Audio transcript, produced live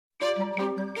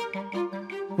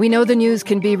We know the news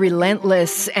can be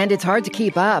relentless and it's hard to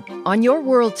keep up. On Your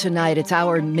World Tonight, it's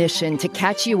our mission to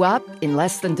catch you up in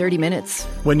less than 30 minutes.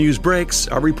 When news breaks,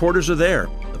 our reporters are there,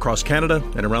 across Canada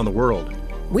and around the world.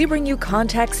 We bring you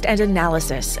context and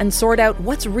analysis and sort out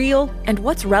what's real and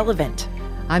what's relevant.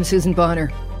 I'm Susan Bonner.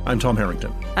 I'm Tom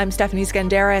Harrington. I'm Stephanie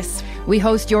Skandaris. We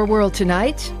host Your World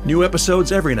Tonight. New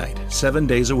episodes every night, 7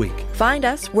 days a week. Find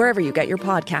us wherever you get your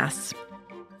podcasts.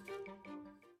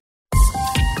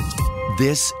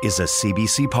 This is a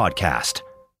CBC podcast.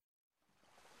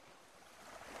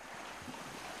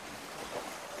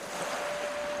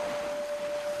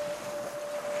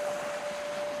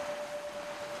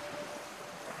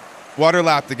 Water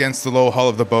lapped against the low hull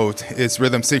of the boat, its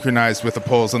rhythm synchronized with the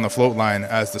poles on the float line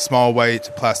as the small white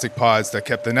plastic pods that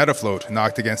kept the net afloat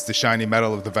knocked against the shiny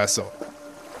metal of the vessel.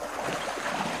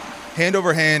 Hand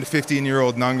over hand,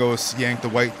 15-year-old Nungos yanked the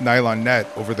white nylon net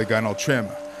over the gunnel trim,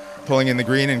 pulling in the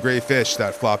green and gray fish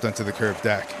that flopped onto the curved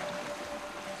deck.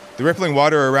 The rippling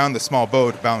water around the small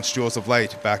boat bounced jewels of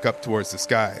light back up towards the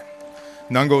sky.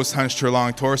 Nungos hunched her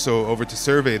long torso over to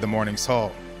survey the morning's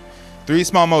haul. 3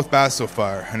 smallmouth bass so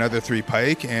far, another 3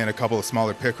 pike, and a couple of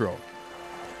smaller pickerel.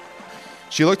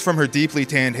 She looked from her deeply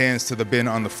tanned hands to the bin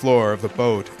on the floor of the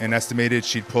boat and estimated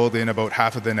she'd pulled in about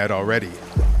half of the net already.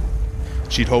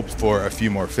 She'd hoped for a few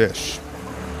more fish.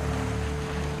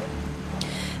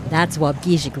 That's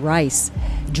Waubgeshig Rice,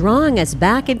 drawing us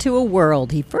back into a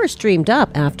world he first dreamed up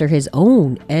after his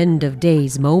own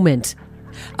end-of-days moment.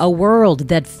 A world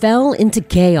that fell into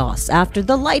chaos after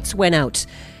the lights went out,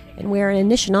 and where an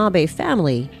Anishinaabe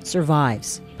family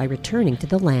survives by returning to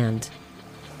the land.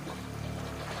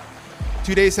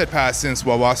 2 days had passed since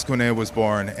Waubgeshig was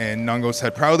born, and Nungos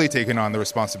had proudly taken on the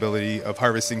responsibility of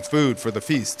harvesting food for the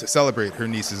feast to celebrate her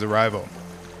niece's arrival.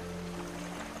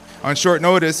 On short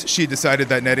notice, she decided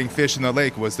that netting fish in the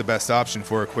lake was the best option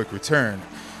for a quick return,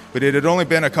 but it had only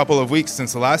been a couple of weeks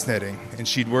since the last netting, and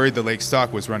she'd worried the lake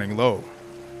stock was running low.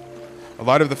 A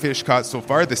lot of the fish caught so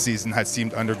far this season had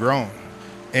seemed undergrown,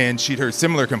 and she'd heard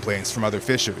similar complaints from other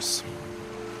fishers.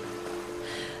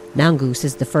 Nungos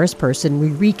is the first person we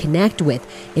reconnect with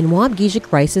in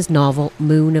Waubgeshig Rice's novel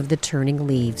Moon of the Turning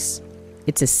Leaves.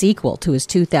 It's a sequel to his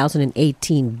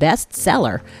 2018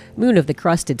 bestseller, Moon of the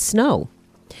Crusted Snow.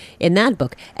 In that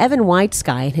book, Evan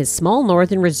Whitesky and his small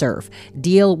northern reserve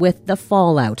deal with the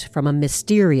fallout from a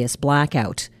mysterious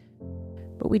blackout.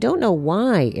 But we don't know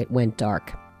why it went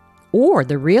dark, or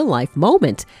the real-life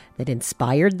moment that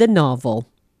inspired the novel.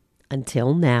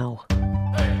 Until now.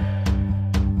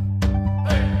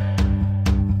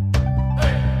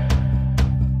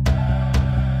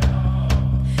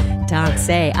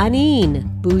 Tansé,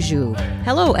 Anin, Boujou.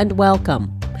 Hello and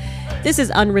welcome. This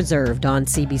is Unreserved on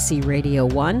CBC Radio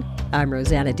 1. I'm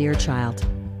Rosanna Deerchild.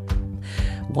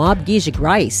 Waubgeshig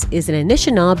Rice is an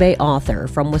Anishinaabe author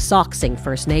from Wissahickon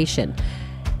First Nation.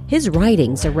 His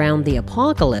writings around the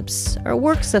apocalypse are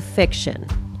works of fiction,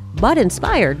 but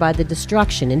inspired by the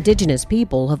destruction Indigenous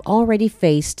people have already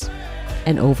faced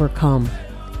and overcome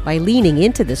by leaning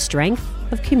into the strength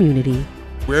of community.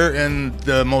 We're in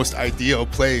the most ideal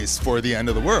place for the end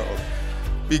of the world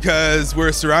because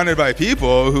we're surrounded by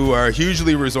people who are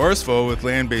hugely resourceful with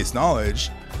land-based knowledge.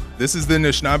 This is the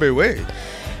Anishinaabe way.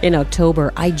 In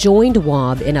October, I joined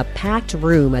Waub in a packed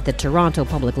room at the Toronto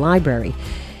Public Library.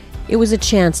 It was a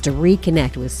chance to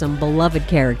reconnect with some beloved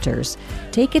characters,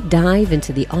 take a dive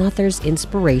into the author's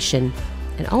inspiration,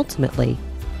 and ultimately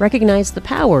recognize the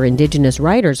power Indigenous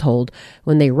writers hold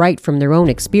when they write from their own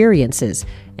experiences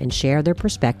and share their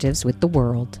perspectives with the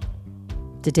world.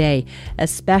 Today, a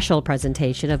special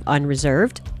presentation of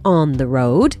Unreserved, On the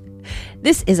Road.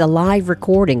 This is a live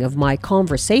recording of my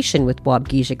conversation with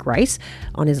Waubgeshig Rice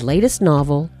on his latest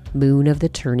novel, Moon of the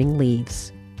Turning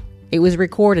Leaves. It was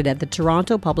recorded at the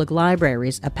Toronto Public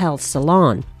Library's Appel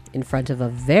Salon in front of a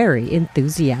very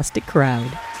enthusiastic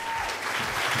crowd.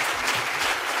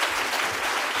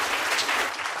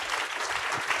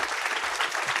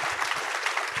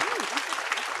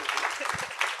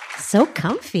 So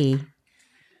comfy.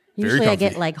 Usually I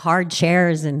get like hard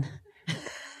chairs and...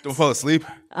 Don't fall asleep.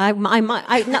 I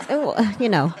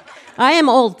am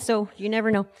old, so you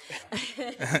never know.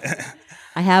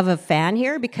 I have a fan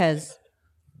here because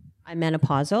I'm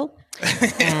menopausal.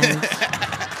 And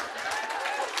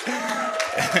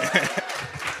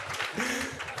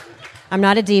I'm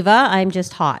not a diva, I'm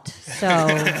just hot. So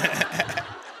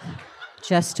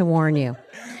just to warn you.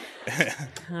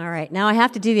 All right, now I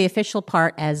have to do the official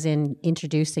part, as in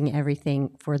introducing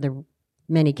everything for the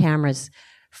many cameras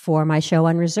for my show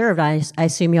Unreserved. I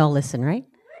assume you all listen, right?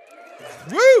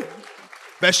 Woo!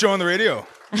 Best show on the radio.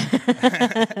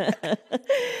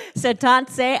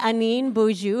 Setanse Anin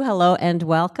Boujou, hello and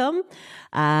welcome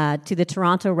to the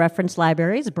Toronto Reference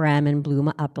Library's Bram and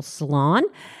Bluma Appel Salon.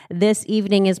 This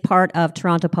evening is part of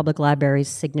Toronto Public Library's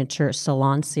signature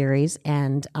Salon series,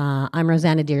 and I'm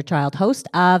Rosanna Deerchild, host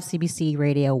of CBC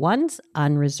Radio 1's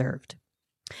Unreserved.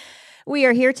 We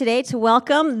are here today to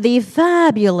welcome the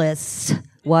fabulous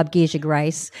Waubgeshig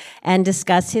Rice and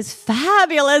discuss his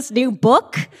fabulous new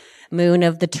book, Moon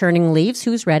of the Turning Leaves.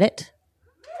 Who's read it?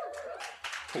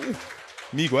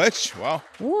 Miigwech, wow.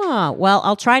 Wow. Well,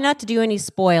 I'll try not to do any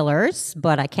spoilers,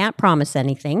 but I can't promise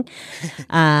anything.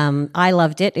 I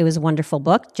loved it. It was a wonderful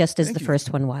book, just as the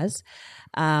first one was.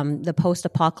 The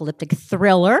post-apocalyptic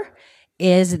thriller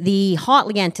is the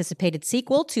hotly anticipated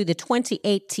sequel to the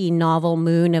 2018 novel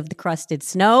Moon of the Crusted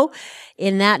Snow.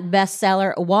 In that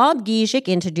bestseller, Waubgeshig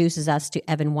introduces us to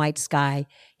Evan Whitesky,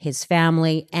 his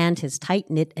family, and his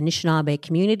tight-knit Anishinaabe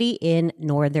community in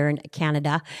northern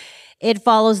Canada. It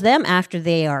follows them after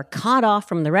they are cut off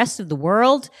from the rest of the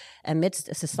world amidst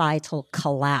a societal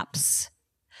collapse.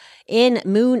 In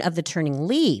Moon of the Turning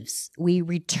Leaves, we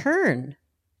return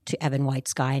to Evan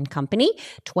Whitesky and company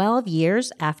 12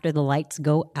 years after the lights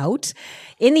go out.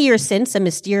 In the years since a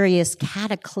mysterious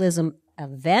cataclysm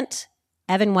event,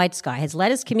 Evan Whitesky has led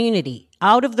his community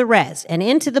out of the res and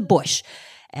into the bush,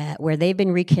 where they've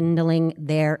been rekindling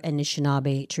their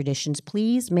Anishinaabe traditions.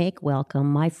 Please make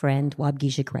welcome my friend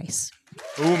Waubgeshig Rice.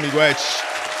 Ooh, miigwech.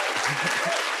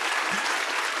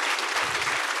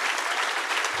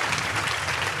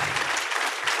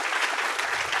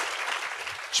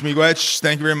 Miigwech,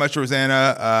 thank you very much,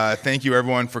 Rosanna. Thank you,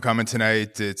 everyone, for coming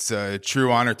tonight. It's a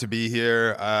true honor to be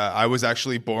here. I was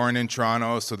actually born in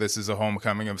Toronto, so this is a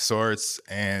homecoming of sorts.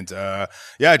 And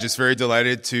just very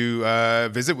delighted to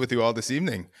visit with you all this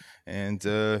evening. And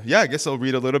I guess I'll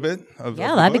read a little bit of the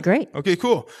that'd book. be great. Okay,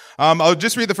 cool. I'll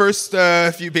just read the first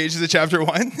few pages of chapter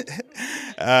 1.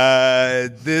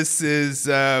 This is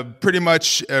pretty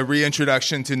much a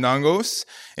reintroduction to Nangos.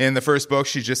 In the first book,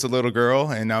 she's just a little girl,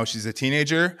 and now she's a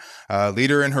teenager,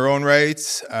 leader in her own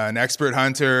right, an expert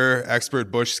hunter,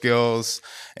 expert bush skills,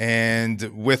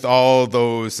 and with all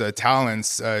those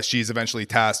talents, she's eventually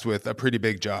tasked with a pretty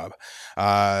big job.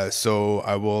 So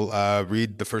I will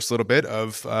read the first little bit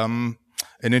of an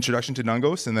introduction to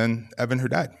Nangos, and then Evan, her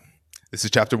dad. This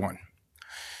is chapter 1.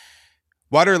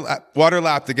 Water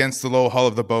lapped against the low hull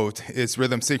of the boat, its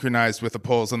rhythm synchronized with the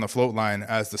poles on the float line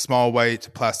as the small white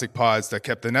plastic pods that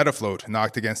kept the net afloat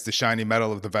knocked against the shiny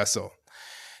metal of the vessel.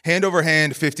 Hand over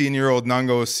hand, 15-year-old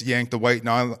Nangos yanked the white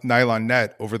nylon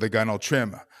net over the gunwale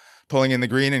trim, pulling in the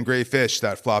green and gray fish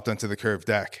that flopped onto the curved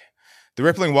deck. The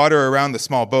rippling water around the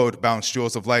small boat bounced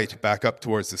jewels of light back up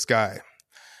towards the sky.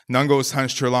 Nangos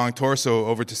hunched her long torso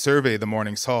over to survey the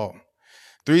morning's haul.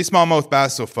 3 smallmouth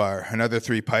bass so far, another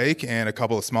 3 pike, and a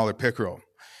couple of smaller pickerel.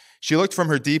 She looked from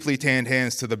her deeply tanned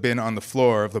hands to the bin on the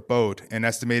floor of the boat and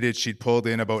estimated she'd pulled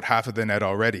in about half of the net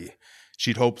already.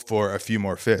 She'd hoped for a few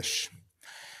more fish.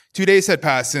 2 days had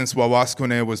passed since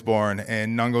Wawaskone was born,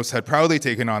 and Nangos had proudly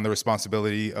taken on the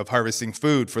responsibility of harvesting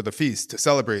food for the feast to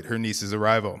celebrate her niece's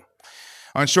arrival.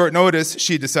 On short notice,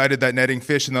 she decided that netting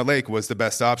fish in the lake was the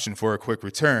best option for a quick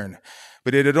return.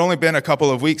 But it had only been a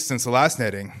couple of weeks since the last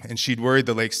netting, and she'd worried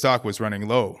the lake stock was running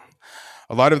low.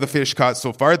 A lot of the fish caught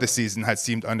so far this season had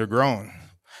seemed undergrown,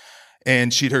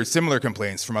 and she'd heard similar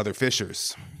complaints from other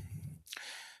fishers.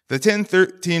 The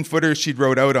 10-13-footers she'd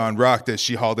rode out on rocked as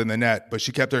she hauled in the net, but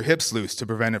she kept her hips loose to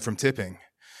prevent it from tipping.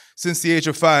 Since the age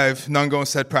of 5,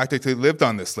 Nangos had practically lived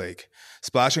on this lake,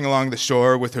 splashing along the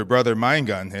shore with her brother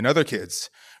Maingun and other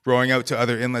kids, rowing out to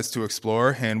other inlets to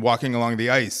explore, and walking along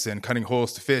the ice and cutting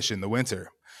holes to fish in the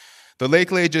winter. The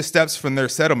lake lay just steps from their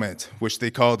settlement, which they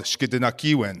called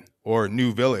Shkidinakiwen, or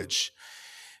New Village.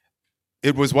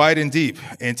 It was wide and deep,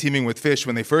 and teeming with fish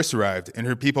when they first arrived, and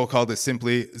her people called it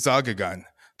simply Zagagan,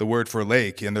 the word for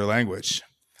lake in their language.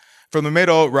 From the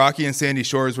middle, rocky and sandy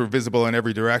shores were visible in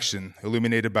every direction,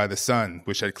 illuminated by the sun,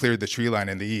 which had cleared the tree line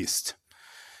in the east.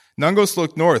 Nangos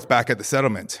looked north back at the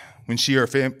settlement. When she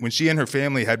and her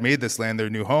family had made this land their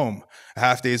new home, a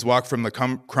half-day's walk from the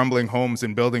crumbling homes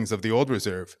and buildings of the old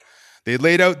reserve, they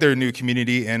laid out their new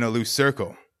community in a loose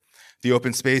circle. The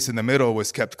open space in the middle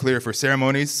was kept clear for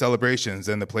ceremonies, celebrations,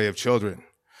 and the play of children.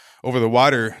 Over the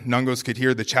water, Nangos could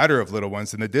hear the chatter of little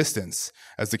ones in the distance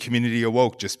as the community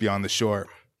awoke just beyond the shore.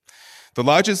 The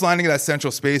lodges lining that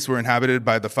central space were inhabited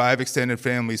by the 5 extended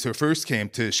families who first came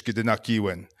to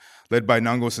Shkidinakiwen, led by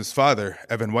Nangos' father,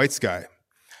 Evan Whitesky.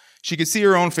 She could see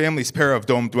her own family's pair of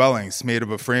domed dwellings made of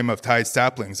a frame of tied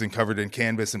saplings and covered in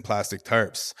canvas and plastic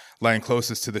tarps, lying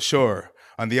closest to the shore,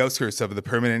 on the outskirts of the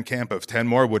permanent camp of 10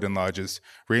 more wooden lodges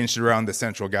ranged around the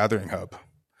central gathering hub.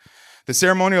 The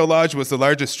ceremonial lodge was the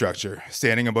largest structure,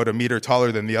 standing about a meter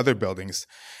taller than the other buildings,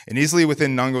 and easily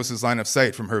within Nungos' line of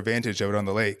sight from her vantage out on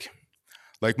the lake.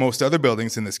 Like most other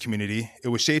buildings in this community, it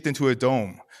was shaped into a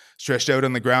dome, stretched out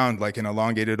on the ground like an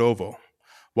elongated oval.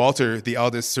 Walter, the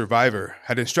eldest survivor,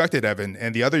 had instructed Evan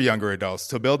and the other younger adults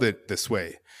to build it this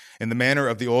way, in the manner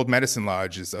of the old medicine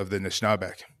lodges of the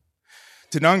Anishinaabe.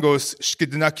 To Nungos,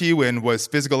 Shkidnakiwin was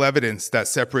physical evidence that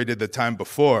separated the time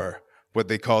before, what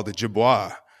they called the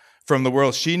Jibwa, from the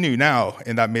world she knew now,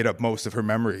 and that made up most of her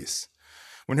memories.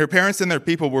 When her parents and their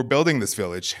people were building this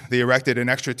village, they erected an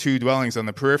extra 2 dwellings on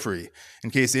the periphery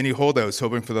in case any holdouts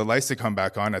hoping for the lights to come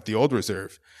back on at the old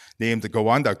reserve, named the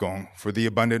Gowandagong for the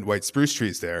abundant white spruce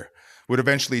trees there, would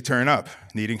eventually turn up,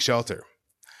 needing shelter.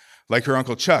 Like her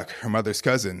Uncle Chuck, her mother's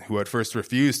cousin, who at first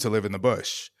refused to live in the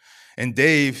bush, and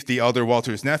Dave, the elder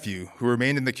Walter's nephew, who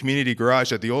remained in the community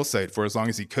garage at the old site for as long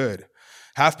as he could,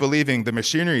 half believing the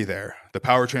machinery there, the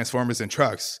power transformers and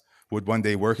trucks, would one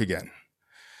day work again.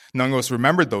 Nungos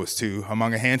remembered those 2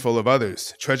 among a handful of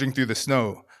others, trudging through the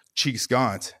snow, cheeks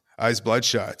gaunt, eyes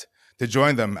bloodshot, to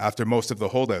join them after most of the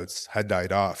holdouts had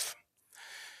died off.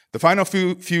 The final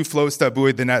few floats that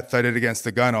buoyed the net thudded against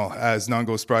the gunwale as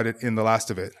Nungos brought it in the last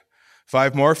of it.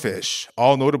 5 more fish,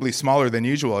 all notably smaller than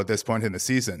usual at this point in the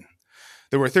season.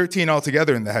 There were 13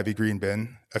 altogether in the heavy green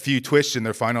bin. A few twitched in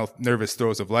their final nervous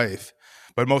throes of life,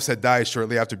 but most had died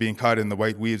shortly after being caught in the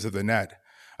white weaves of the net,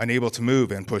 unable to move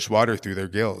and push water through their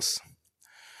gills.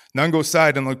 Nungos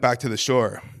sighed and looked back to the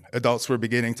shore. Adults were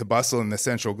beginning to bustle in the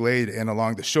central glade and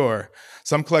along the shore.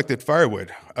 Some collected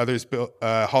firewood, others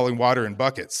hauling water in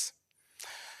buckets.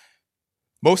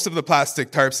 Most of the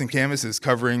plastic tarps and canvases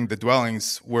covering the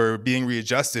dwellings were being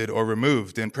readjusted or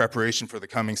removed in preparation for the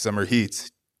coming summer heat.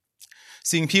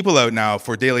 Seeing people out now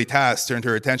for daily tasks turned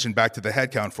her attention back to the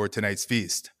head count for tonight's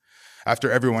feast.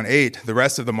 After everyone ate, the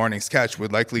rest of the morning's catch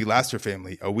would likely last her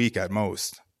family a week at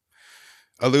most.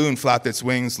 A loon flapped its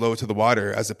wings low to the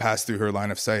water as it passed through her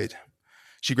line of sight.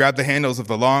 She grabbed the handles of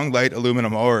the long, light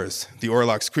aluminum oars, the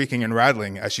oarlocks creaking and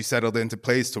rattling as she settled into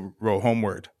place to row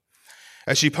homeward.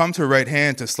 As she pumped her right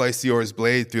hand to slice the oar's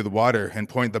blade through the water and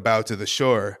point the bow to the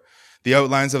shore, the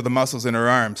outlines of the muscles in her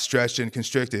arms stretched and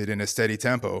constricted in a steady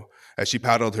tempo as she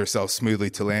paddled herself smoothly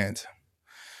to land.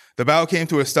 The bow came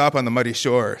to a stop on the muddy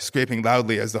shore, scraping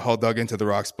loudly as the hull dug into the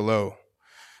rocks below.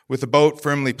 With the boat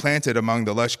firmly planted among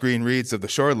the lush green reeds of the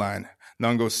shoreline,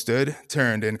 Nungos stood,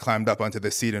 turned, and climbed up onto the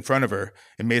seat in front of her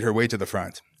and made her way to the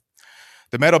front.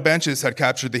 The metal benches had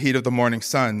captured the heat of the morning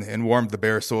sun and warmed the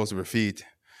bare soles of her feet.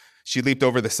 She leaped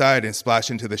over the side and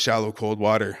splashed into the shallow, cold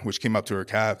water, which came up to her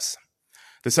calves.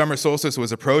 The summer solstice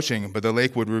was approaching, but the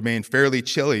lake would remain fairly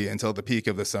chilly until the peak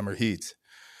of the summer heat.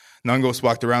 Nungos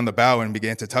walked around the bow and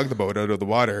began to tug the boat out of the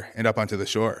water and up onto the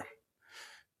shore.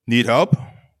 "Need help?"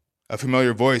 A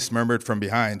familiar voice murmured from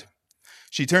behind.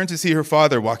 She turned to see her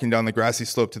father walking down the grassy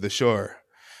slope to the shore.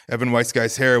 Evan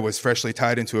Whitesky's hair was freshly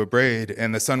tied into a braid,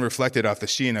 and the sun reflected off the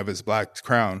sheen of his black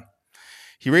crown.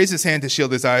 He raised his hand to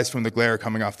shield his eyes from the glare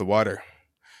coming off the water.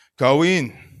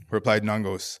 "Kawin," replied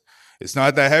Nungos. "It's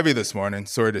not that heavy this morning,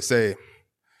 sorry to say."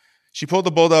 She pulled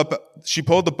the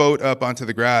boat up onto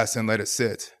the grass and let it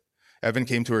sit. Evan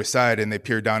came to her side and they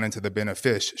peered down into the bin of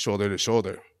fish, shoulder to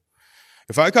shoulder.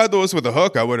 "If I caught those with a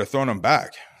hook, I would have thrown them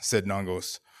back," said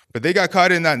Nungos. "But they got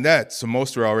caught in that net, so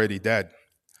most are already dead."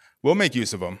 "We'll make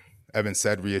use of them," Evan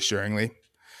said reassuringly.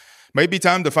 "Might be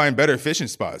time to find better fishing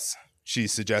spots," she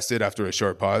suggested after a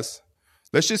short pause.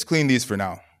 "Let's just clean these for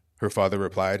now," her father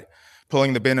replied,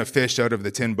 pulling the bin of fish out of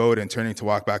the tin boat and turning to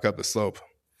walk back up the slope.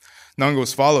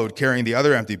 Nungos followed, carrying the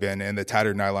other empty bin and the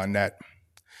tattered nylon net.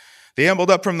 They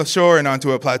ambled up from the shore and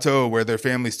onto a plateau where their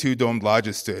family's 2 domed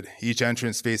lodges stood, each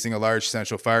entrance facing a large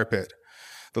central fire pit.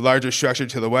 The larger structure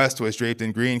to the west was draped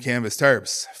in green canvas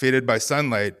tarps, faded by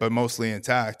sunlight but mostly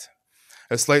intact.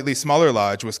 A slightly smaller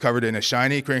lodge was covered in a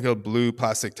shiny, crinkled blue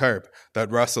plastic tarp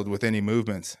that rustled with any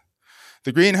movement.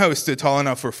 The greenhouse stood tall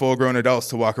enough for full-grown adults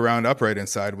to walk around upright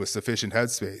inside with sufficient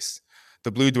headspace.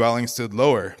 The blue dwelling stood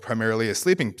lower, primarily a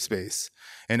sleeping space,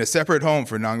 and a separate home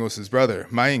for Nungos' brother,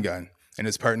 Mayingan, and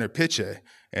his partner Piche,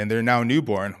 and their now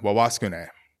newborn, Wawaskune.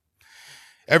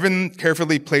 Evan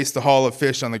carefully placed the haul of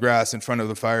fish on the grass in front of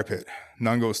the fire pit.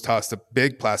 Nungos tossed a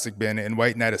big plastic bin and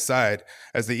white net aside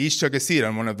as they each took a seat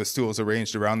on one of the stools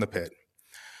arranged around the pit.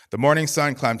 The morning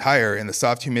sun climbed higher, and the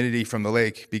soft humidity from the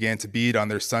lake began to bead on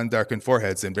their sun-darkened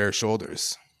foreheads and bare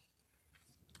shoulders.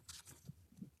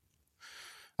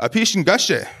 "Apishin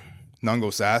gashe?"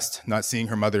 Nungos asked, not seeing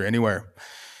her mother anywhere.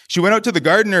 She went out to the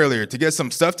garden earlier to get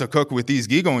some stuff to cook with these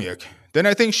gigonyuk. Then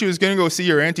I think she was going to go see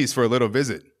your aunties for a little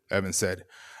visit, Evan said.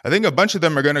 I think a bunch of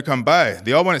them are going to come by.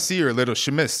 They all want to see your little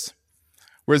shemis.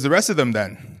 Where's the rest of them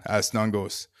then? Asked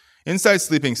Nungos. Inside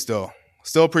sleeping still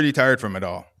pretty tired from it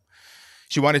all.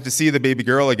 She wanted to see the baby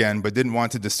girl again, but didn't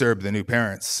want to disturb the new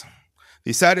parents.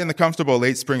 They sat in the comfortable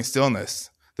late spring stillness.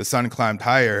 The sun climbed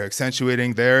higher,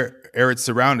 accentuating their arid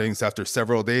surroundings after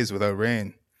several days without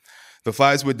rain. The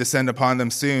flies would descend upon them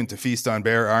soon to feast on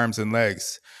bare arms and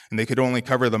legs, and they could only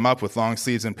cover them up with long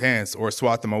sleeves and pants or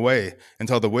swat them away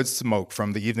until the wood smoke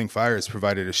from the evening fires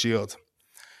provided a shield.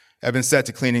 Evan set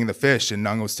to cleaning the fish and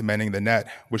Nungos to mending the net,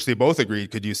 which they both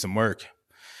agreed could use some work.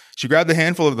 She grabbed a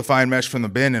handful of the fine mesh from the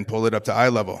bin and pulled it up to eye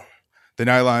level. The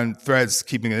nylon threads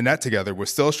keeping the net together were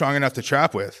still strong enough to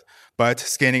trap with, but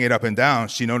scanning it up and down,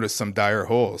 she noticed some dire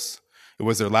holes. It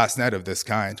was their last net of this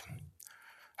kind.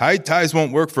 Hide ties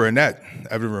won't work for a net,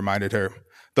 Evan reminded her.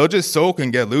 They'll just soak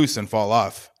and get loose and fall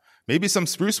off. Maybe some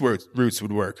spruce roots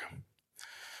would work.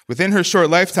 Within her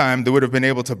short lifetime, they would have been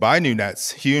able to buy new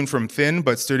nets, hewn from thin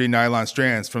but sturdy nylon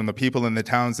strands from the people in the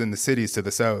towns and the cities to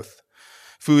the south.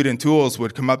 Food and tools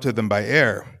would come up to them by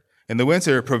air. In the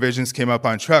winter, provisions came up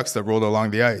on trucks that rolled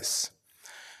along the ice.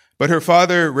 But her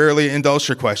father rarely indulged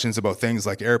her questions about things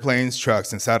like airplanes,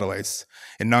 trucks, and satellites,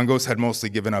 and Nungos had mostly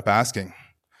given up asking.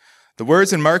 The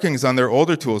words and markings on their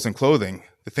older tools and clothing,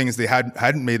 the things they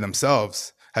hadn't made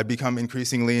themselves, had become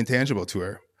increasingly intangible to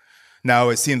her. Now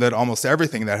it seemed that almost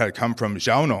everything that had come from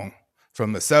Xiaonong,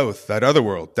 from the south, that other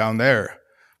world, down there,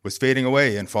 was fading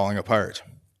away and falling apart.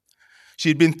 She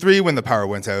had been 3 when the power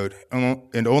went out,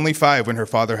 and only 5 when her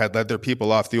father had led their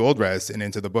people off the old res and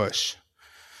into the bush.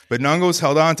 But Nungos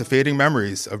held on to fading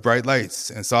memories of bright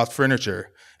lights and soft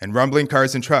furniture and rumbling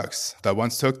cars and trucks that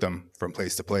once took them from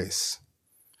place to place.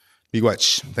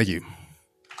 Miigwech. Thank you.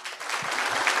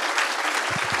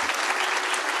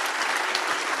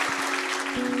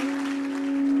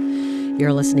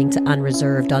 You're listening to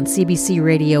Unreserved on CBC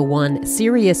Radio 1,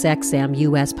 Sirius XM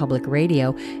U.S. Public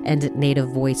Radio, and Native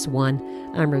Voice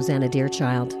 1. I'm Rosanna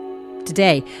Deerchild.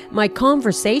 Today, my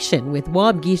conversation with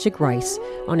Waubgeshig Rice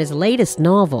on his latest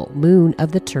novel, Moon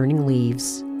of the Turning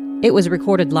Leaves. It was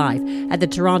recorded live at the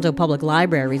Toronto Public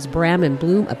Library's Bram and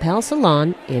Bluma Appel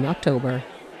Salon in October.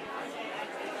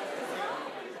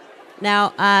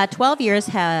 Now, 12 years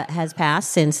has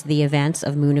passed since the events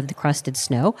of Moon of the Crusted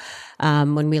Snow.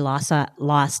 When we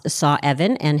saw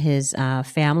Evan and his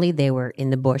family, they were in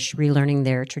the bush relearning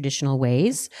their traditional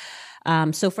ways.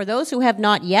 So for those who have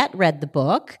not yet read the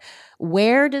book,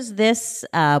 where does this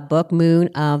book, Moon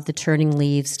of the Turning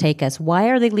Leaves, take us? Why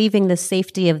are they leaving the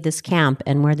safety of this camp,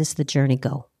 and where does the journey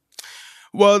go?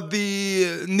 Well,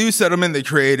 the new settlement they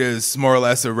create is more or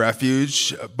less a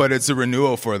refuge, but it's a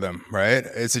renewal for them, right?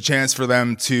 It's a chance for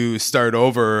them to start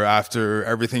over after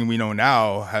everything we know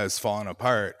now has fallen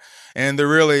apart. And they're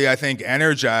really, I think,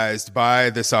 energized by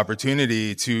this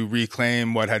opportunity to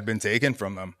reclaim what had been taken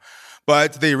from them.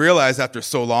 But they realize after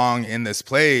so long in this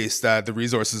place that the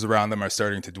resources around them are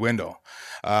starting to dwindle.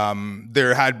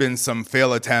 There had been some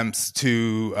failed attempts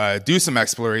to do some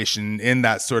exploration in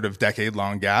that sort of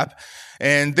decade-long gap.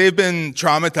 And they've been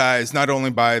traumatized not only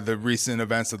by the recent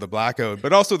events of the blackout,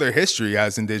 but also their history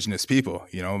as Indigenous people,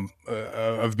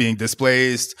 of being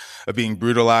displaced, of being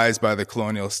brutalized by the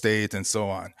colonial state, and so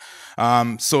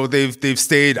on. So they've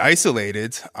stayed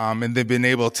isolated, and they've been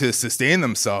able to sustain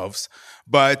themselves.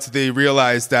 But they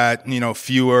realize that,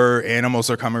 fewer animals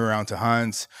are coming around to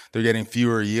hunt. They're getting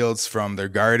fewer yields from their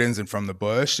gardens and from the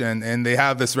bush. And they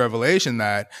have this revelation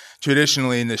that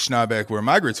traditionally Anishinaabe were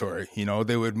migratory.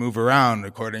 They would move around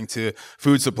according to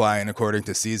food supply and according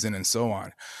to season and so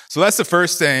on. So that's the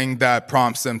first thing that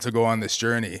prompts them to go on this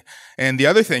journey. And the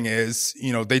other thing is,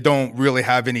 they don't really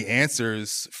have any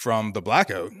answers from the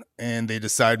blackout. And they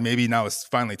decide maybe now it's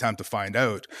finally time to find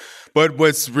out. But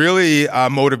what's really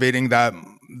motivating that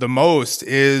the most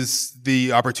is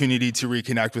the opportunity to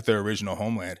reconnect with their original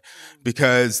homeland,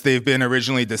 because they've been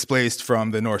originally displaced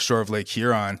from the North Shore of Lake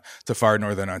Huron to far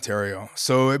northern Ontario.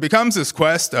 So it becomes this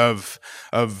quest of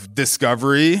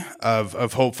discovery,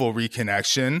 of hopeful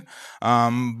reconnection,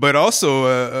 but also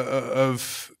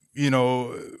of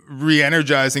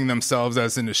re-energizing themselves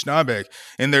as Anishinaabe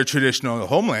in their traditional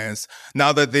homelands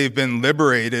now that they've been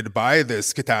liberated by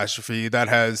this catastrophe that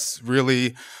has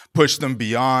really pushed them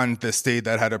beyond the state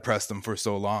that had oppressed them for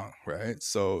so long, right?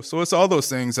 So it's all those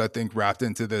things, I think, wrapped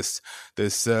into this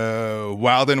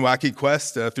wild and wacky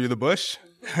quest through the bush.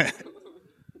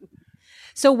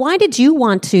 So why did you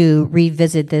want to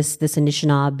revisit this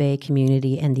Anishinaabe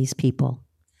community and these people?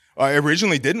 I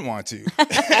originally didn't want to.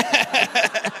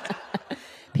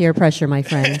 Peer pressure, my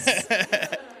friends.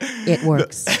 it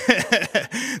works.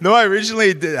 No, I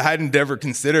originally hadn't ever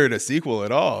considered a sequel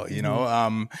at all. You know,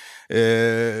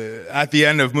 at the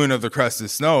end of Moon of the Crusted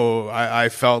Snow, I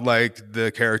felt like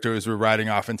the characters were riding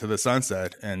off into the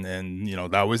sunset, and you know,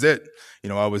 that was it. You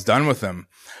know, I was done with them.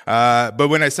 But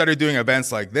when I started doing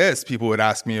events like this, people would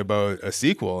ask me about a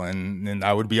sequel, and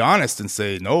I would be honest and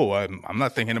say, no, I'm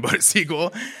not thinking about a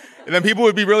sequel. And then people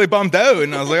would be really bummed out,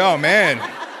 and I was like, oh man,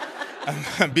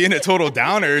 I'm being a total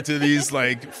downer to these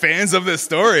like fans of this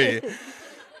story.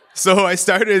 So I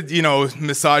started, you know,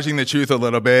 massaging the truth a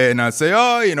little bit, and I'd say,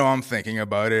 oh, you know, I'm thinking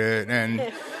about it.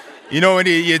 And, you know, when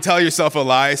you tell yourself a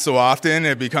lie so often,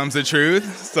 it becomes the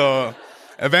truth. So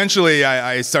eventually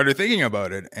I started thinking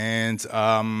about it, and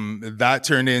that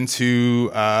turned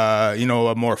into, you know,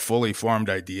 a more fully formed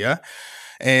idea.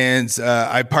 And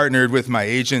I partnered with my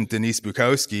agent, Denise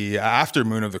Bukowski, after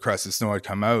Moon of the Crusted Snow had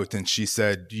come out, and she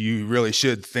said, you really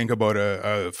should think about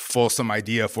a fulsome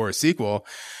idea for a sequel,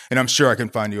 and I'm sure I can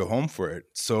find you a home for it.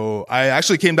 So I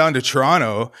actually came down to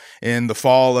Toronto in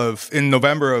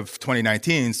November of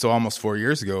 2019, so almost 4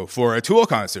 years ago, for a Tool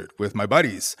concert with my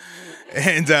buddies.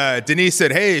 And Denise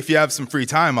said, hey, if you have some free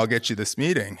time, I'll get you this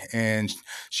meeting. And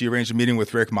she arranged a meeting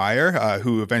with Rick Meyer,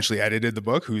 who eventually edited the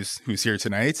book, who's here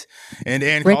tonight. And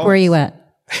Ann Rick, Collins. where are you at?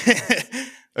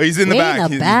 Oh, he's in the back.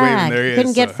 He's waving. There he is.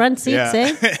 Couldn't get front seats,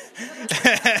 eh?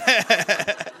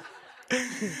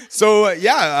 So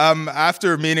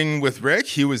after meeting with Rick,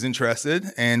 he was interested,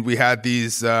 and we had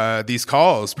these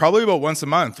calls probably about once a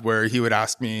month where he would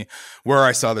ask me where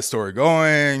I saw the story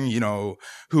going, you know,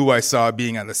 who I saw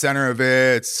being at the center of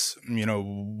it, you know,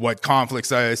 what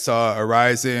conflicts I saw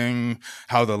arising,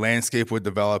 how the landscape would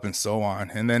develop, and so on.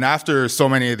 And then after so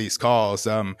many of these calls,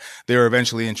 they were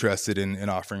eventually interested in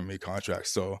offering me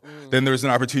contracts. So then there was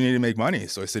an opportunity to make money.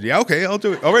 So I said, yeah, okay, I'll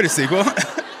do it. I'll write a sequel.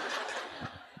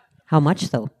 How much,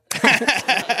 though?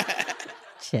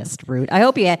 Just rude. I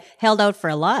hope you held out for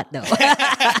a lot, though.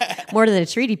 More than a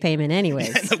treaty payment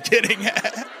anyways. No kidding.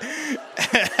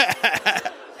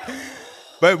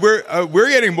 But we're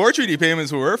getting more treaty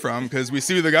payments where we're from because we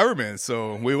sued the government,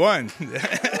 so we won.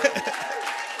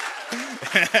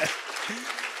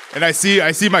 And I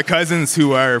see my cousins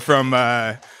who are from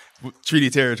treaty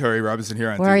territory, Robinson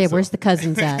Huron. Where are you? So. Where's the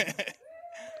cousins at?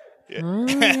 Oh,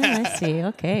 yeah, I see.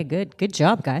 Okay, good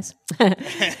job, guys.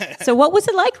 So what was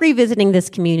it like revisiting this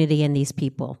community and these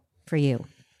people for you?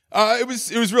 It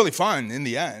was really fun in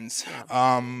the end.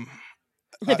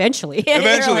 Eventually.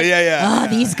 Eventually, yeah. Oh,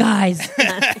 these guys.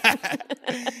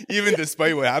 Even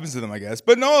despite what happens to them, I guess.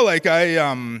 But no, like I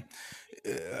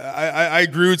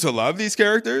grew to love these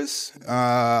characters.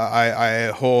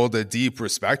 I hold a deep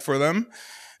respect for them.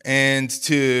 And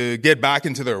to get back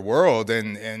into their world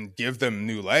and give them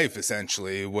new life,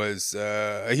 essentially, was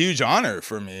a huge honor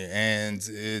for me. And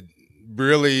it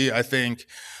really, I think,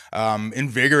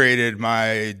 invigorated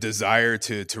my desire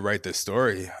to write this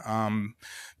story.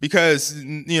 Because,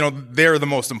 you know, they're the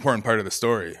most important part of the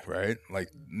story, right? Like,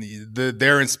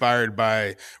 they're inspired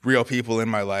by real people in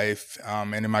my life,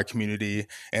 and in my community,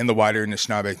 and the wider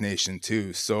Anishinaabe nation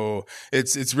too. So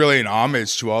it's really an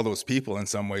homage to all those people in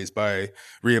some ways by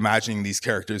reimagining these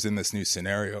characters in this new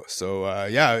scenario. So,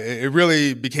 it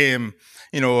really became,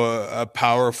 you know, a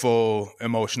powerful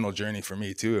emotional journey for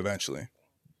me too, eventually.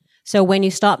 So when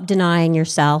you stopped denying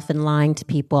yourself and lying to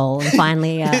people and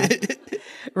finally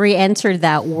re-entered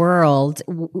that world,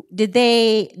 did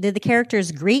the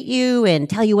characters greet you and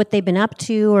tell you what they've been up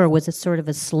to, or was it sort of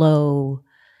a slow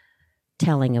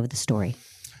telling of the story?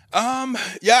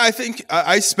 I think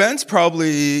I spent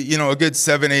probably, you know, a good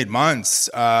 7-8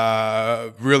 months,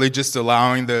 really just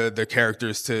allowing the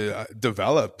characters to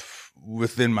develop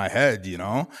within my head, you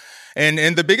know,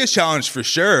 and the biggest challenge for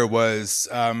sure was,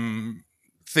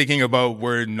 thinking about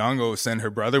where Nungos and her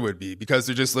brother would be, because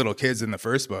they're just little kids in the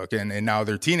first book, and now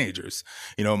they're teenagers.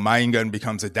 You know, Maingun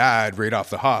becomes a dad right off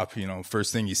the hop, you know,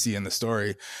 first thing you see in the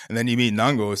story. And then you meet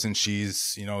Nungos, and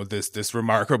she's, you know, this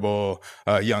remarkable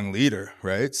young leader,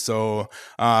 right? So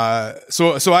I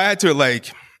had to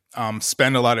like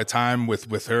spend a lot of time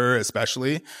with her,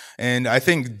 especially, and I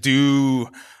think do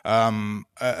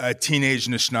a teenage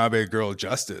Anishinaabe girl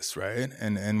justice, right?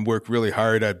 And work really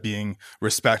hard at being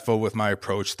respectful with my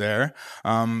approach there,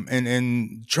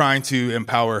 and trying to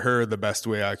empower her the best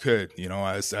way I could, you know,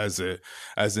 as a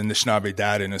Anishinaabe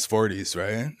dad in his 40s,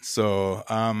 right? So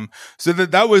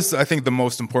that was, I think, the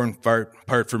most important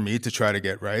part for me to try to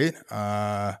get right.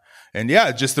 And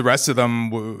yeah, just the rest of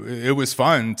them, it was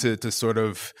fun to sort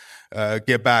of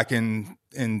get back in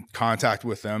contact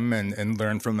with them and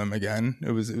learn from them again.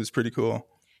 It was pretty cool.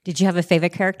 Did you have a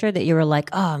favorite character that you were like,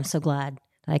 oh, I'm so glad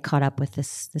I caught up with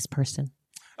this person?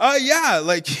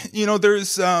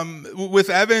 There's with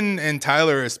Evan and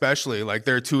Tyler especially, like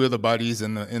they're two of the buddies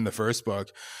in the first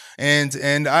book.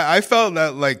 And I felt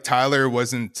that like Tyler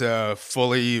wasn't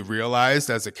fully realized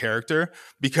as a character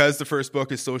because the first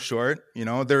book is so short. You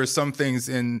know, there are some things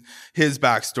in his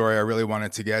backstory I really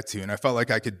wanted to get to, and I felt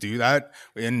like I could do that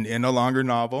in a longer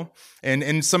novel. And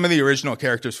in some of the original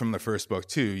characters from the first book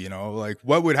too, you know, like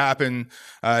what would happen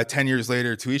 10 years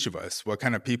later to each of us? What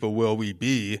kind of people will we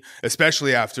be,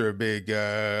 especially after a big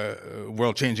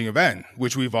world-changing event,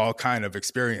 which we've all kind of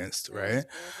experienced, right?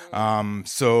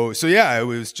 So yeah, it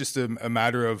was just a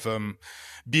matter of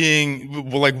wondering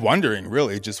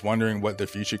what the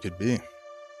future could be.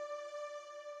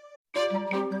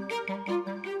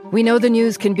 We know the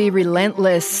news can be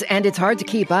relentless and it's hard to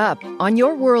keep up. On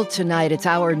Your World Tonight, it's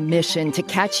our mission to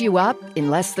catch you up in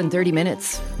less than 30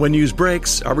 minutes. When news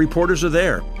breaks, our reporters are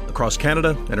there across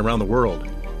Canada and around the world.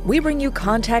 We bring you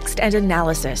context and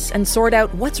analysis and sort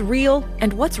out what's real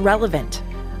and what's relevant.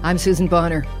 I'm Susan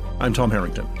Bonner. I'm Tom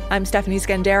Harrington. I'm Stephanie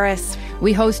Skandaris.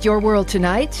 We host Your World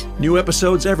Tonight. New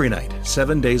episodes every night,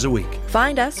 7 days a week.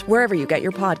 Find us wherever you get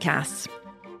your podcasts.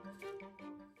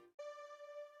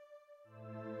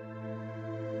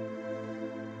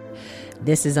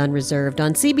 This is Unreserved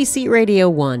on CBC Radio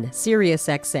 1, Sirius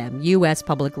XM, U.S.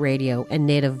 Public Radio, and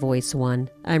Native Voice 1.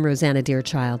 I'm Rosanna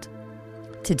Dearchild.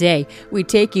 Today, we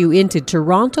take you into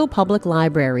Toronto Public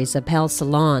Library's Appel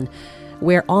Salon,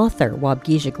 where author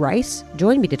Waubgeshig Rice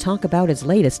joined me to talk about his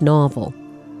latest novel.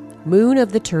 Moon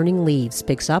of the Turning Leaves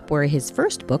picks up where his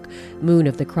first book, Moon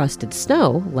of the Crusted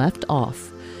Snow, left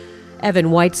off. Evan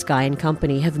Whitesky and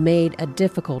company have made a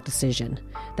difficult decision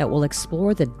that will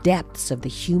explore the depths of the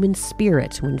human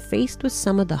spirit when faced with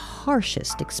some of the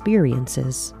harshest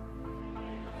experiences.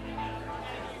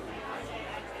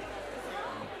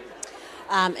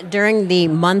 During the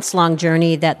months-long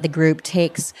journey that the group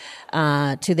takes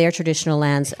to their traditional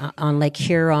lands on Lake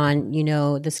Huron, you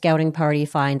know, the scouting party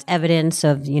finds evidence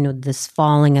of, you know, this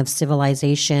falling of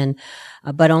civilization,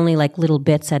 but only like little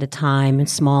bits at a time,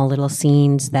 small little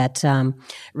scenes that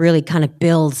really kind of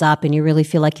builds up, and you really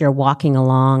feel like you're walking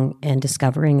along and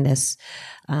discovering this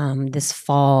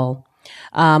fall.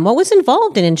 What was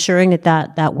involved in ensuring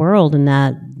that world and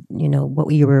that, you know,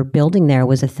 what you were building there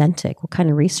was authentic? What kind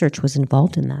of research was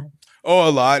involved in that? Oh,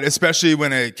 a lot, especially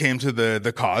when it came to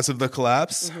the cause of the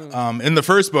collapse. Mm-hmm. In the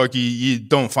first book, you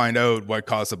don't find out what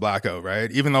caused the blackout,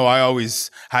 right? Even though I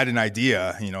always had an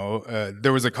idea, you know,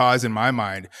 there was a cause in my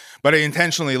mind, but I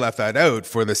intentionally left that out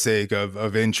for the sake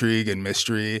of intrigue and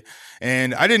mystery.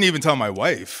 And I didn't even tell my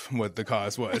wife what the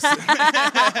cause was.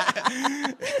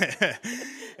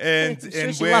 And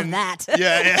she loved that.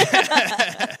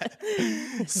 Yeah.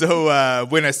 So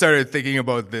when I started thinking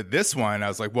about this one, I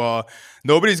was like, well,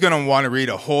 nobody's going to want to read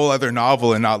a whole other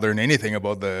novel and not learn anything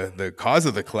about the cause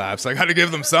of the collapse. I got to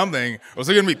give them something, or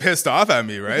they're going to be pissed off at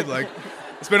me, right? Like,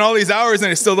 I spent all these hours and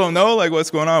I still don't know, like,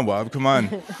 what's going on, Waub? Come on.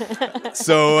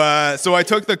 So I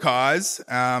took the cause,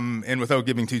 and without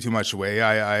giving too much away,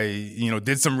 I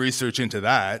did some research into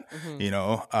that,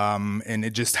 mm-hmm. And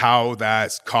it just how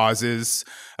that causes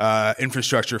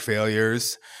infrastructure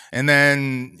failures. And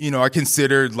then, I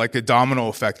considered like a domino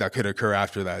effect that could occur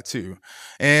after that too.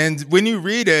 And when you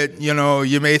read it,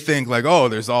 you may think like, oh,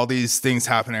 there's all these things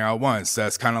happening at once.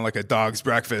 That's kind of like a dog's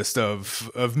breakfast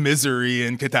of misery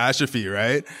and catastrophe,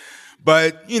 right?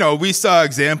 But, we saw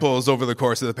examples over the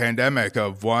course of the pandemic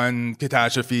of one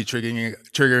catastrophe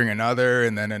triggering another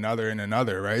and then another and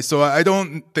another, right? So I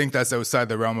don't think that's outside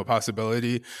the realm of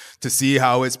possibility to see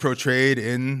how it's portrayed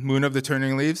in Moon of the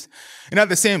Turning Leaves. And at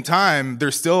the same time,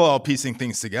 they're still all piecing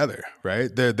things together,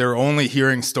 right? They're only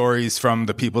hearing stories from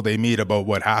the people they meet about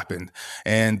what happened,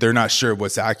 and they're not sure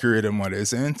what's accurate and what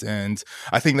isn't. And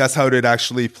I think that's how it would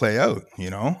actually play out,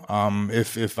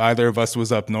 if either of us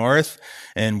was up north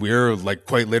and we're like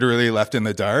quite literally left in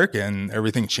the dark and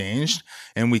everything changed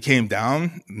and we came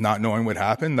down not knowing what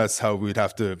happened, that's how we'd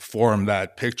have to form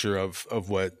that picture of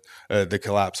what the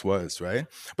collapse was, right?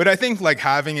 But I think like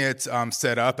having it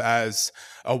set up as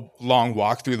a long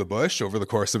walk through the bush over the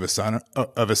course of a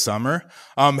summer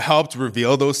helped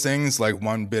reveal those things like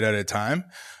one bit at a time.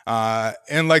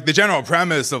 And like the general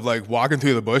premise of like walking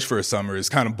through the bush for a summer is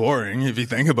kind of boring if you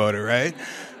think about it, right?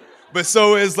 But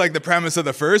so is like the premise of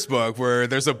the first book where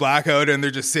there's a blackout and they're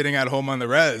just sitting at home on the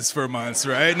res for months,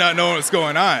 right? Not knowing what's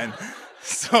going on.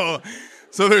 So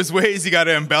there's ways you got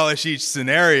to embellish each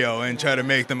scenario and try to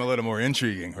make them a little more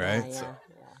intriguing, right? Yeah.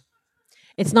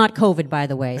 It's not COVID, by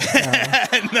the way. So.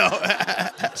 No.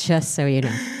 Just so you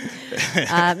know.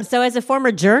 So as a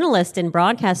former journalist and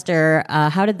broadcaster,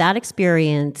 how did that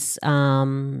experience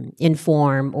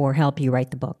inform or help you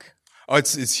write the book? Oh,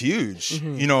 it's huge.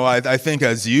 You know, I think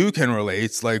as you can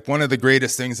relate, like one of the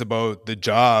greatest things about the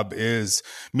job is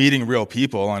meeting real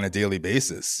people on a daily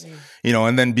basis, you know,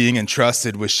 and then being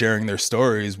entrusted with sharing their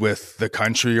stories with the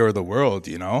country or the world,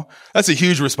 you know, that's a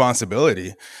huge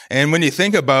responsibility. And when you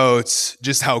think about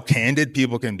just how candid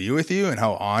people can be with you and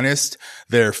how honest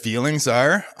their feelings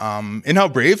are, and how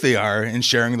brave they are in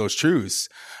sharing those truths,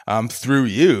 through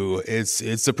you,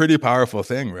 it's a pretty powerful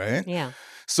thing, right? Yeah.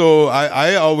 So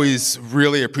I always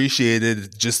really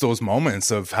appreciated just those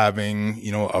moments of having,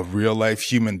 you know, a real life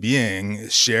human being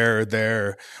share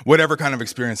their whatever kind of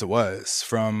experience it was,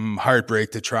 from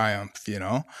heartbreak to triumph, you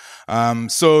know.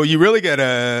 So you really get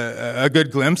a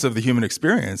good glimpse of the human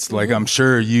experience. Like, I'm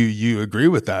sure you agree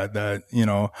with that, you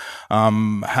know,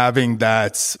 having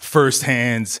that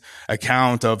firsthand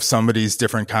account of somebody's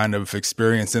different kind of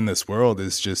experience in this world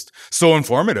is just so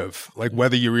informative, like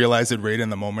whether you realize it right in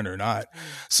the moment or not.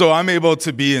 So I'm able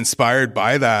to be inspired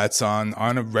by that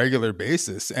on a regular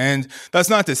basis. And that's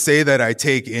not to say that I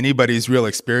take anybody's real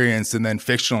experience and then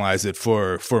fictionalize it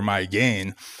for my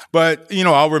gain. But, you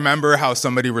know, I'll remember how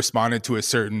somebody responded to a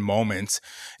certain moment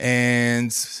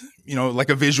and, you know, like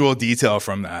a visual detail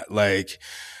from that. Like,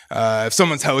 if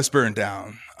someone's house burned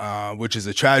down, which is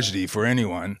a tragedy for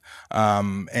anyone,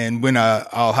 and when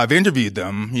I'll have interviewed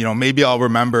them, you know, maybe I'll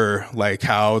remember like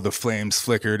how the flames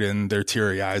flickered in their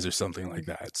teary eyes or something like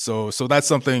that. So that's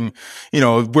something, you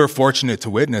know, we're fortunate to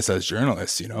witness as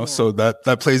journalists, you know, so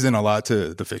that plays in a lot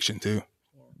to the fiction too.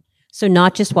 So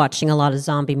not just watching a lot of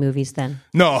zombie movies then?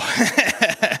 No.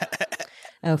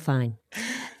 Oh, fine.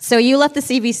 So you left the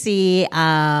CBC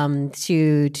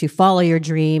to follow your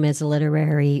dream as a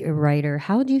literary writer.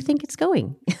 How do you think it's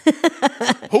going?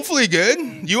 Hopefully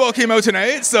good. You all came out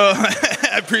tonight, so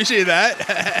I appreciate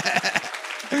that.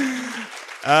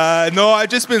 No, I've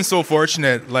just been so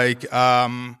fortunate. Like,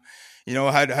 you know,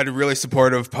 had a really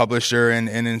supportive publisher and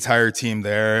an entire team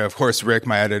there. Of course, Rick,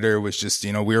 my editor, was just,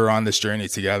 you know, we were on this journey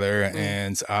together.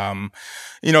 And,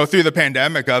 you know, through the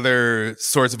pandemic, other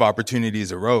sorts of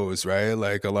opportunities arose, right?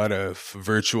 Like a lot of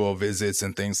virtual visits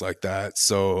and things like that.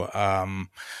 So,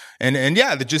 and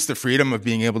yeah, just the freedom of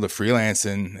being able to freelance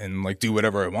and like do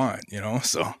whatever I want, you know?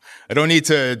 So I don't need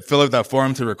to fill out that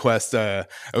form to request,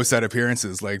 outside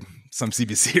appearances like some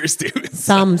CBCers do.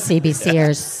 Some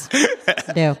CBCers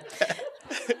do.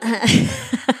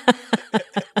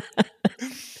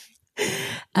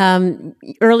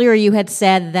 Earlier you had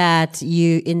said that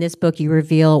in this book you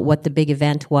reveal what the big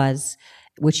event was,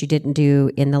 which you didn't do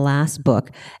in the last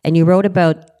book. And you wrote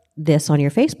about this on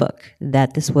your Facebook,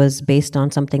 that this was based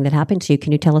on something that happened to you.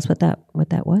 Can you tell us what that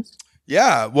was?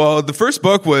 Yeah, well, the first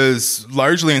book was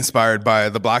largely inspired by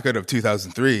the blackout of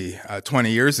 2003,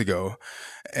 20 years ago.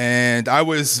 And I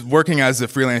was working as a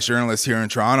freelance journalist here in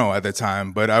Toronto at the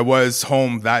time, but I was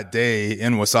home that day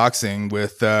in Waubgeshig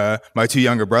with my two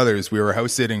younger brothers. We were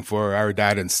house sitting for our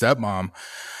dad and stepmom.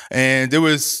 And it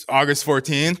was August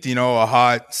 14th, you know, a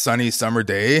hot, sunny summer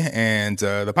day, and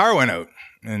the power went out.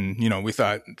 And, you know, we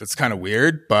thought that's kind of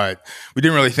weird, but we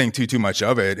didn't really think too much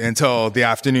of it until the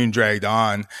afternoon dragged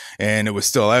on and it was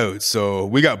still out. So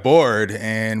we got bored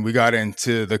and we got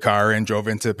into the car and drove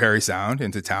into Parry Sound,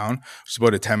 into town, which is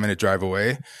about a 10-minute drive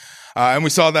away. And we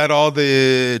saw that all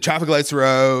the traffic lights were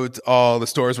out, all the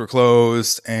stores were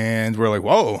closed, and we're like,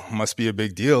 whoa, must be a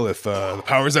big deal if the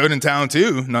power's out in town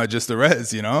too, not just the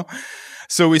res, you know?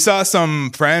 So we saw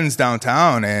some friends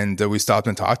downtown and we stopped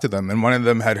and talked to them. And one of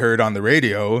them had heard on the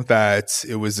radio that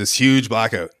it was this huge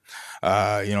blackout.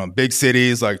 You know, big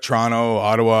cities like Toronto,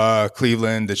 Ottawa,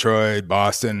 Cleveland, Detroit,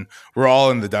 Boston were all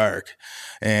in the dark.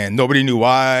 And nobody knew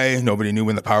why. Nobody knew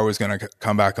when the power was going to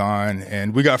come back on.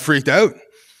 And we got freaked out.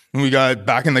 And we got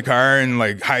back in the car and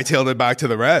like hightailed it back to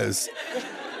the res.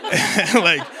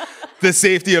 Like, the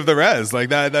safety of the res, like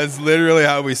that's literally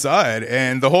how we saw it.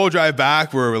 And the whole drive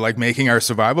back, we were like making our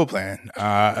survival plan.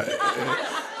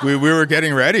 We were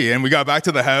getting ready, and we got back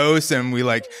to the house and we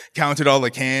like counted all the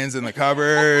cans in the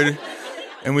cupboard,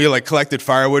 and we like collected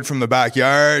firewood from the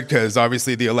backyard because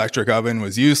obviously the electric oven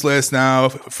was useless now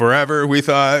forever, we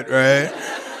thought, right?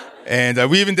 And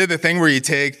we even did the thing where you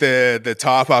take the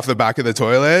top off the back of the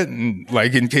toilet, and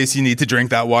like in case you need to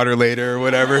drink that water later or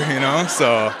whatever, you know?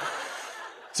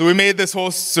 So we made this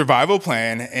whole survival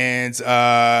plan, and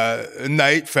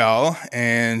night fell,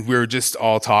 and we were just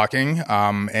all talking,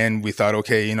 and we thought,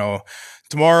 okay, you know,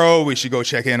 tomorrow we should go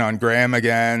check in on Graham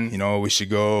again. We should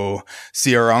go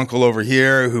see our uncle over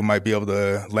here who might be able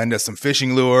to lend us some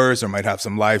fishing lures or might have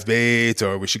some live bait,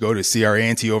 or we should go to see our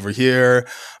auntie over here,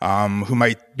 who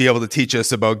might be able to teach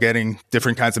us about getting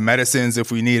different kinds of medicines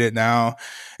if we need it now.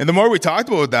 And the more we talked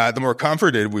about that, the more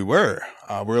comforted we were.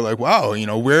 We were like, wow,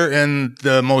 we're in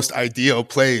the most ideal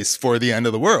place for the end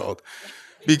of the world.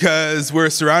 Because we're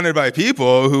surrounded by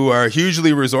people who are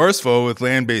hugely resourceful with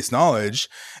land-based knowledge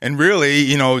and really,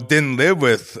 didn't live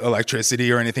with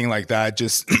electricity or anything like that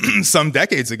just some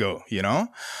decades ago,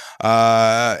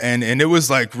 and it was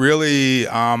like really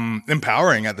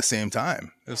empowering at the same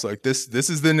time. It's like this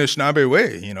is the Anishinaabe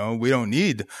way, we don't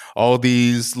need all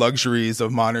these luxuries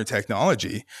of modern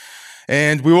technology.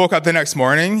 And we woke up the next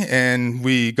morning and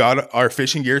we got our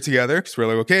fishing gear together because we're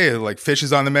like, okay, like fish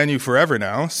is on the menu forever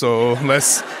now. So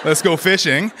let's go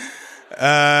fishing.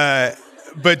 But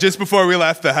just before we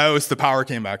left the house, the power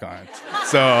came back on.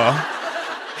 So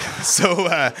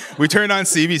we turned on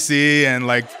CBC and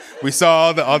like we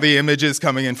saw all the images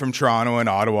coming in from Toronto and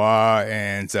Ottawa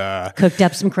and cooked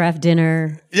up some craft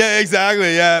dinner. Yeah,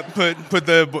 exactly. Yeah,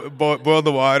 boiled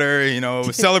the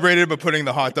water. Celebrated by putting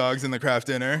the hot dogs in the craft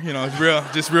dinner. Real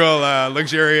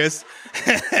luxurious.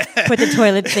 Put the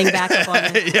toilet thing back up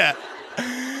on it. Yeah.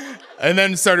 And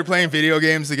then started playing video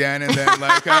games again, and then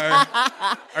like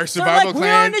our survival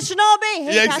clan. We're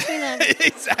Anishinaabe. Hey, yeah,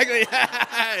 exactly.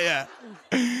 Yeah.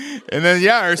 And then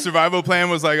our survival plan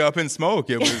was like up in smoke.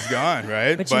 It was gone,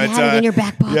 right? But you had it in your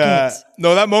back pocket. Yeah.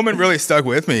 No, that moment really stuck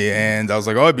with me, and I was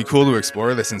like, oh, it'd be cool to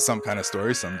explore this in some kind of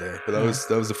story someday. But that was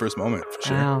the first moment for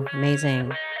sure. Wow,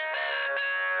 amazing.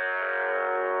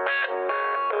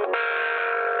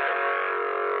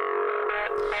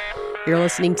 You're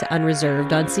listening to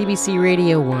Unreserved on CBC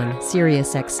Radio 1,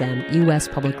 Sirius XM, U.S.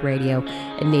 Public Radio,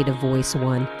 and Native Voice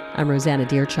 1. I'm Rosanna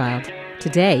Deerchild.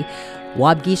 Today,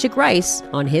 Waubgeshig Rice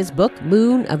on his book,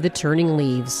 Moon of the Turning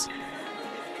Leaves.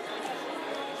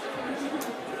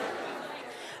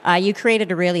 You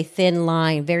created a really thin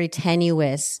line, very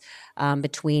tenuous,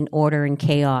 between order and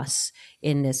chaos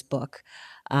in this book.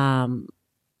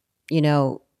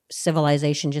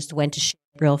 Civilization just went to shit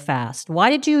real fast. Why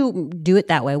did you do it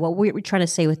that way? What were you trying to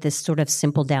say with this sort of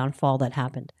simple downfall that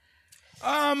happened?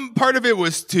 Part of it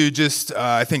was to just,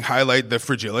 I think, highlight the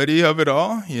fragility of it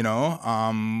all.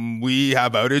 We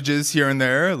have outages here and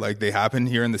there, like they happen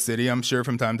here in the city, I'm sure,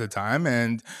 from time to time,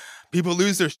 and people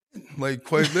lose their shit, like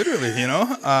quite literally.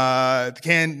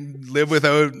 Can't live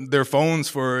without their phones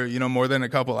for more than a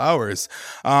couple hours,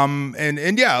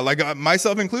 like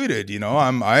myself included.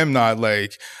 I am not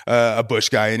like a bush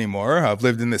guy anymore. I've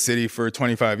lived in the city for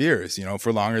 25 years.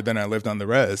 For longer than I lived on the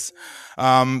res.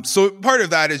 So part of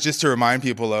that is just to remind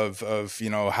people of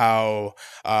how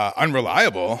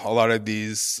unreliable a lot of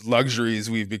these luxuries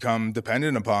we've become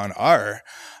dependent upon are.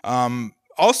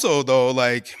 Also, though,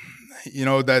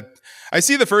 that I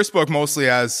see the first book mostly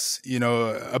as,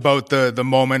 about the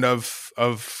moment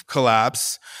of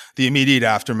collapse, the immediate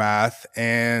aftermath,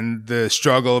 and the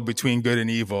struggle between good and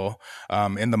evil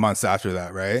in the months after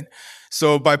that, right?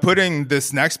 So by putting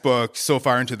this next book so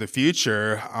far into the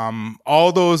future,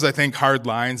 all those, I think, hard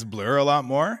lines blur a lot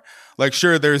more. Like,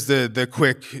 sure, there's the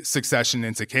quick succession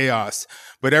into chaos,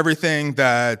 but everything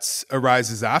that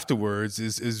arises afterwards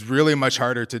is really much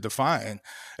harder to define,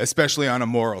 especially on a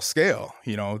moral scale.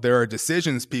 There are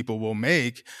decisions people will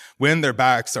make when their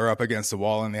backs are up against the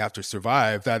wall and they have to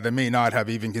survive that they may not have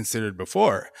even considered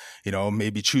before.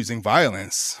 Maybe choosing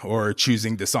violence or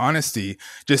choosing dishonesty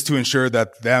just to ensure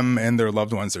that them and their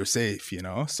loved ones are safe,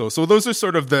 So those are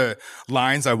sort of the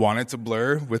lines I wanted to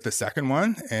blur with the second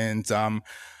one. And,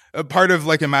 a part of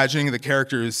like imagining the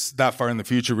characters that far in the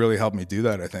future really helped me do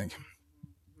that, I think.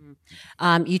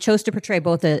 You chose to portray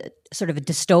both a sort of a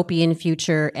dystopian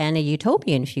future and a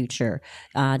utopian future,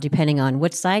 depending on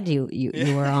which side you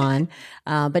were on.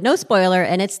 But no spoiler,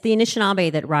 and it's the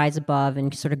Anishinaabe that rise above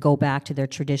and sort of go back to their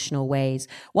traditional ways.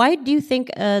 Why do you think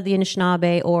the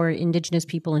Anishinaabe or Indigenous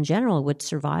people in general would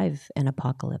survive an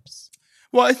apocalypse?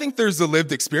 Well, I think there's the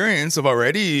lived experience of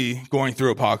already going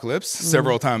through apocalypse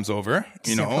several times over.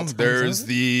 There's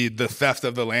the theft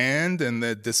of the land and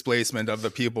the displacement of the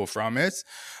people from it.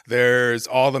 There's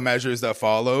all the measures that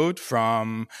followed,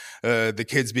 from the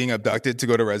kids being abducted to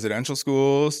go to residential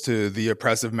schools to the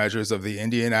oppressive measures of the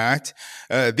Indian Act.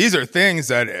 These are things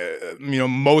that,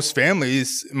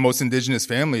 most Indigenous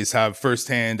families have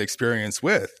firsthand experience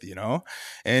with,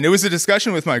 And it was a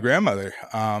discussion with my grandmother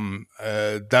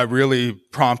that really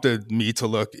prompted me to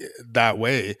look that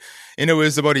way. And it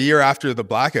was about a year after the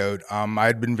blackout. I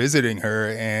had been visiting her,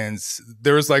 and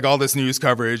there was like all this news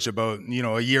coverage about,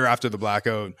 a year after the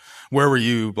blackout, where were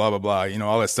you, blah, blah, blah,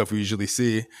 all that stuff we usually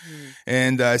see.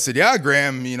 And I said, yeah,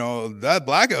 Graham, that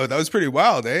blackout, that was pretty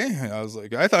wild, eh? And I was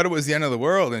like, I thought it was the end of the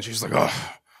world. And she's like, oh,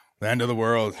 the end of the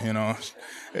world,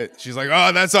 She's like,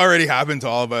 oh, that's already happened to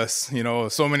all of us,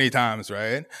 so many times,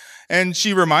 right? And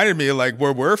she reminded me, like,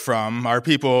 where we're from, our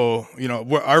people,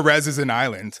 our res is an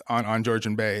island on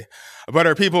Georgian Bay, but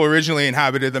our people originally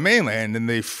inhabited the mainland, and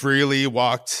they freely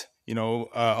walked,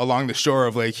 along the shore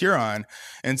of Lake Huron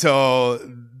until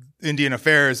Indian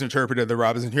Affairs interpreted the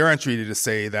Robinson-Huron Treaty to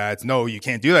say that, no, you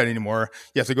can't do that anymore.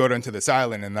 You have to go down to this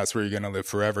island, and that's where you're going to live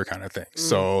forever kind of thing.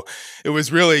 So it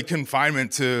was really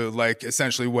confinement to, like,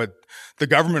 essentially what the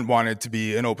government wanted to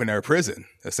be an open-air prison,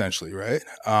 essentially, right?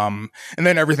 And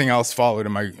then everything else followed,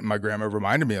 and my grandma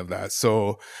reminded me of that.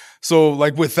 So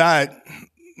like, with that,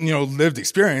 lived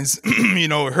experience,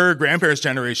 her grandparents'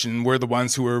 generation were the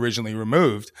ones who were originally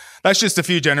removed. That's just a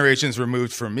few generations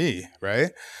removed from me,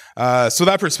 right? So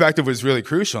that perspective was really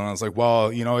crucial. And I was like, well,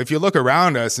 if you look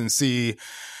around us and see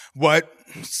what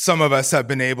some of us have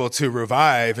been able to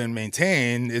revive and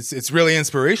maintain, it's really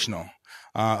inspirational.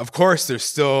 Of course, there's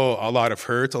still a lot of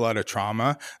hurt, a lot of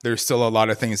trauma. There's still a lot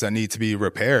of things that need to be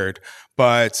repaired.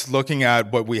 But looking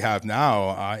at what we have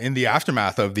now in the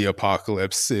aftermath of the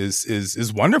apocalypse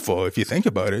is wonderful if you think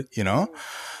about it,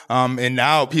 And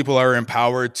now people are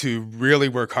empowered to really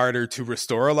work harder to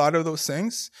restore a lot of those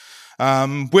things,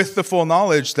 with the full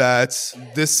knowledge that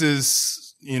this is,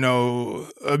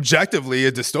 objectively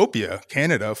a dystopia,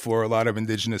 Canada, for a lot of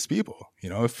Indigenous people.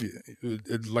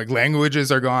 Like,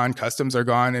 languages are gone, customs are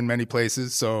gone in many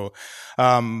places. So,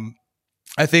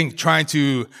 I think trying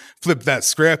to flip that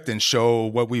script and show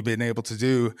what we've been able to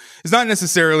do is not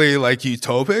necessarily like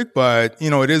utopic, but,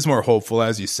 it is more hopeful,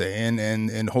 as you say,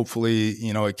 and hopefully,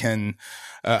 it can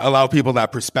allow people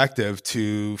that perspective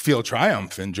to feel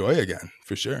triumph and joy again,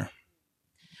 for sure.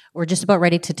 We're just about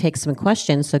ready to take some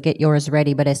questions, so get yours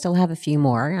ready, but I still have a few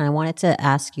more. And I wanted to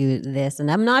ask you this,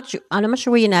 and I'm not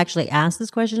sure we can actually ask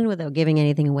this question without giving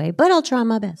anything away, but I'll try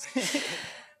my best.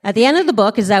 At the end of the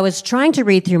book, as I was trying to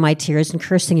read through my tears and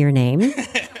cursing your name,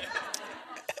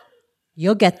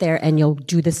 you'll get there and you'll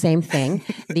do the same thing.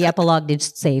 The epilogue did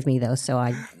save me, though, so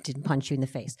I didn't punch you in the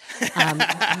face.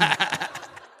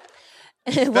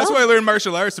 That's why I learned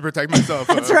martial arts, to protect myself.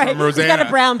 That's right. From Rosanna. He's got a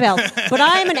brown belt. But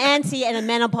I'm an auntie and a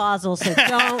menopausal, so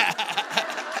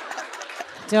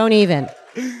don't even.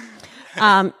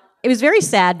 It was very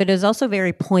sad, but it was also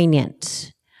very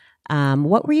poignant.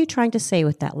 What were you trying to say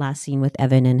with that last scene with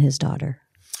Evan and his daughter?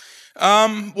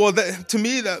 Well, to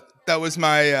me, that was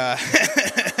my...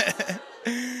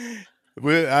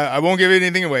 I won't give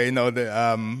anything away. No, but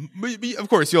of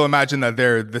course, you'll imagine that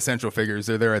they're the central figures.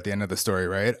 They're there at the end of the story,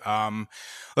 right?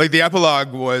 Like, the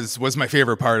epilogue was my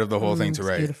favorite part of the whole thing to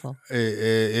write. Beautiful.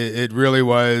 It really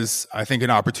was, I think,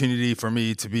 an opportunity for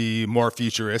me to be more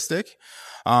futuristic.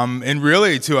 And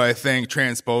really to, I think,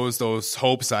 transpose those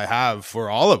hopes I have for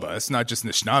all of us, not just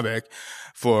Anishinaabe,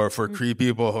 for Cree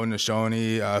people,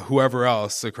 Haudenosaunee, whoever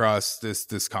else across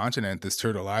this continent, this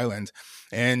Turtle Island,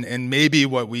 and maybe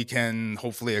what we can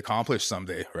hopefully accomplish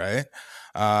someday, right?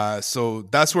 So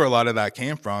that's where a lot of that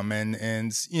came from. And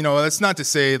that's not to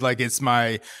say like it's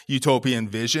my utopian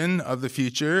vision of the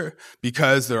future,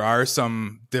 because there are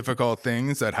some difficult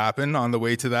things that happen on the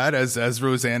way to that, as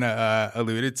Rosanna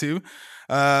alluded to.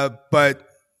 But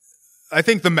I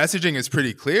think the messaging is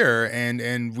pretty clear,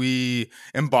 and we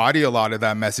embody a lot of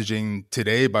that messaging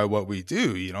today by what we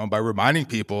do, by reminding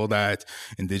people that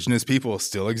Indigenous people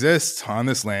still exist on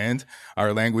this land.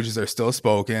 Our languages are still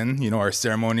spoken. Our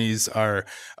ceremonies are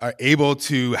able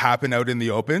to happen out in the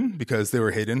open because they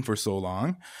were hidden for so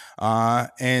long.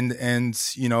 And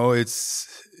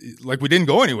it's like we didn't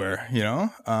go anywhere,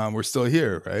 we're still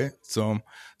here, right? So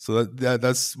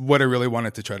that's what I really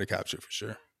wanted to try to capture for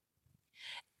sure.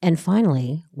 And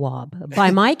finally, Waub, by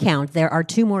my count, there are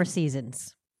 2 more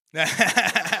seasons.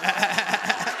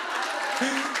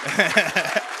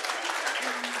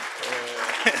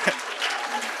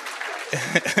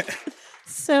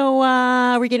 So,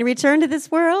 are we going to return to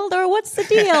this world, or what's the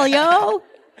deal, yo?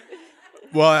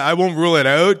 Well, I won't rule it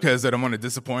out because I don't want to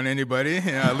disappoint anybody.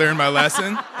 I learned my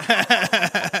lesson.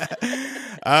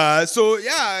 So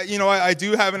yeah, I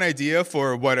do have an idea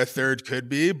for what a third could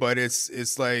be, but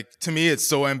it's like, to me, it's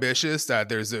so ambitious that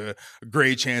there's a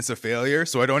great chance of failure.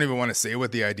 So I don't even want to say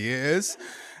what the idea is.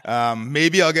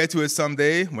 Maybe I'll get to it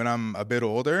someday when I'm a bit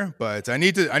older, but I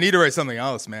need to write something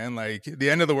else, man. Like, the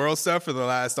end of the world stuff for the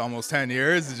last almost 10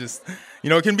 years is just,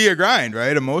 it can be a grind,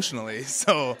 right? Emotionally.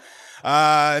 So,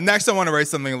 next I want to write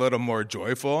something a little more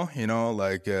joyful,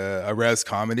 like a res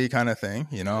comedy kind of thing,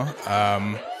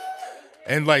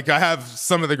 And like I have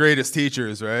some of the greatest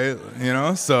teachers, right? You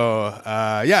know, so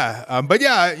but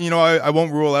yeah, you know, I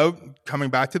won't rule out coming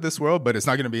back to this world, but it's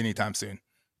not going to be anytime soon.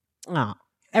 Oh,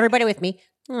 everybody with me.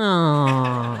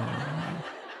 Oh.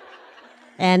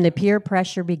 And the peer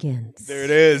pressure begins. There it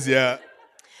is, yeah.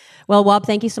 Well, Waub,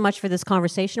 thank you so much for this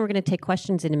conversation. We're going to take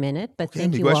questions in a minute, but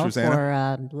thank you all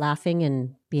for laughing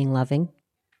and being loving.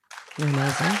 You're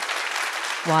amazing.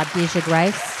 Waubgeshig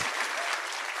Rice.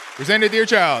 Present a dear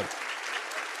child.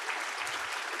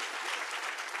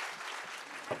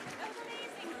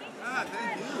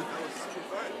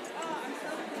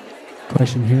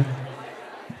 Question here.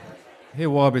 Hey,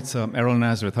 Waub, it's Errol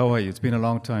Nazareth. How are you? It's been a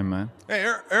long time, man. Hey,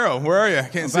 Errol, where are you? I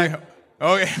can't see.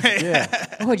 Oh,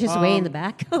 yeah. Oh, just way in the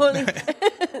back.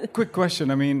 Quick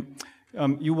question. I mean,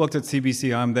 you worked at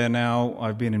CBC. I'm there now.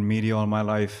 I've been in media all my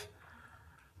life.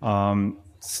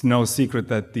 It's no secret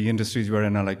that the industries we're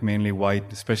in are like mainly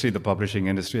white, especially the publishing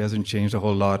industry hasn't changed a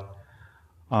whole lot.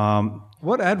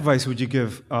 What advice would you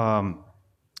give young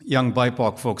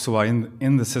BIPOC folks who are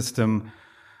in the system,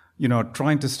 you know,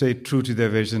 trying to stay true to their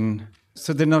vision,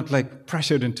 so they're not like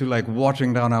pressured into like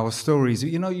watering down our stories?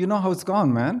 You know how it's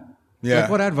gone, man. Yeah.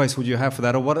 Like, what advice would you have for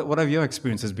that, or what have your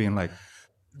experiences been like?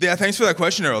 Yeah, thanks for that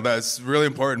question, Earl. That's really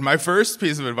important. My first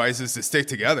piece of advice is to stick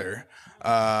together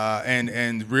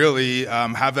and really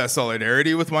have that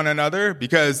solidarity with one another,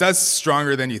 because that's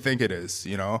stronger than you think it is.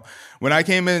 You know, when I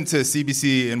came into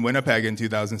CBC in Winnipeg in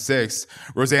 2006,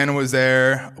 Rosanna was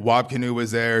there, Waub Canoe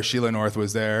was there, Sheila North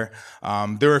was there.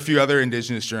 There were a few other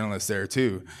Indigenous journalists there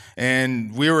too,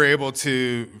 and we were able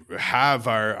to have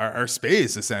our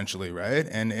space essentially, right?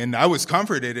 And I was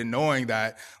comforted in knowing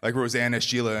that like Rosanna,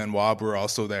 Sheila, and Waub were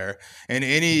also there, and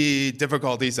any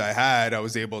difficulties I had, I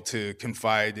was able to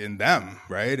confide in them,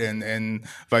 right? And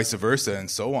vice versa, and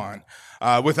so on.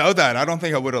 Without that, I don't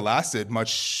think I would have lasted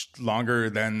much longer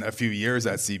than a few years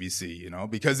at CBC, you know,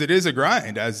 because it is a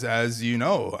grind, as you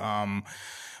know.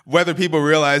 Whether people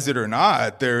realize it or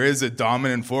not, there is a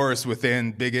dominant force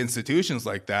within big institutions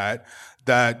like that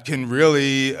can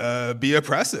really be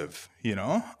oppressive, you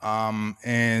know?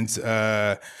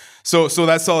 So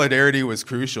that solidarity was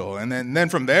crucial. And then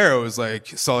from there, it was like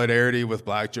solidarity with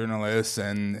Black journalists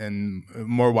and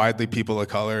more widely people of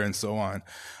color and so on.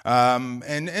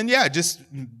 And yeah, just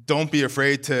don't be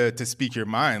afraid to speak your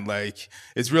mind. Like,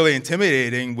 it's really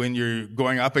intimidating when you're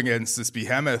going up against this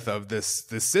behemoth of this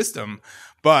system.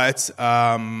 But,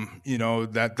 you know,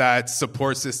 that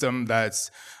support system that's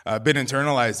been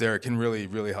internalized there can really,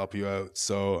 really help you out.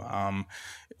 So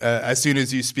as soon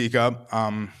as you speak up,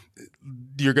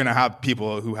 you're going to have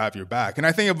people who have your back. And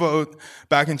I think about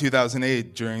back in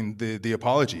 2008 during the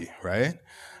apology, right?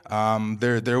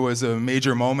 There was a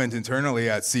major moment internally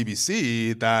at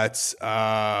CBC that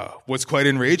was quite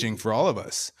enraging for all of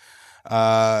us.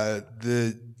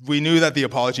 We knew that the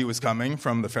apology was coming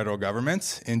from the federal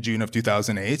government in June of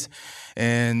 2008.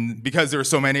 And because there were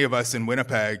so many of us in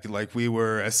Winnipeg, like, we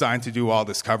were assigned to do all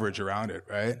this coverage around it,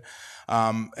 right?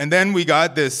 And then we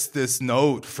got this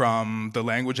note from the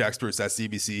language experts at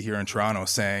CBC here in Toronto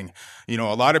saying, you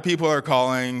know, a lot of people are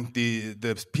calling the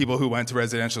people who went to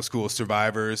residential school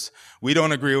survivors. We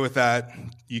don't agree with that.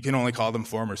 You can only call them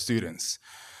former students.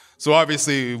 So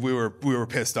obviously we were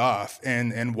pissed off,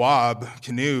 and Waub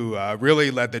Canoe really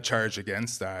led the charge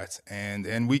against that,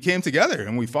 and we came together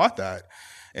and we fought that.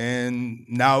 And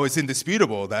now it's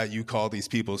indisputable that you call these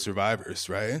people survivors,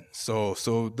 right? So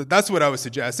that's what I would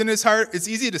suggest. And it's hard, it's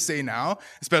easy to say now,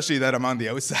 especially that I'm on the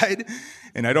outside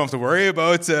and I don't have to worry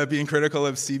about being critical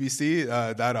of CBC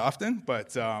that often.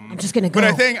 But I'm just gonna go. But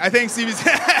I think CBC.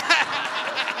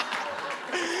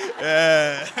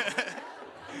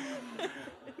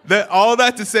 All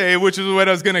that to say, which is what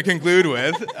I was going to conclude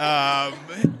with.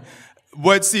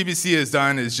 What CBC has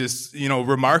done is just, you know,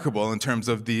 remarkable in terms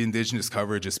of the Indigenous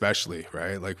coverage, especially,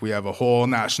 right? Like, we have a whole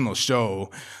national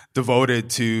show devoted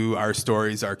to our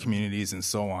stories, our communities, and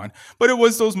so on. But it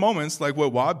was those moments like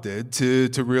what Waub did to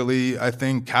really, I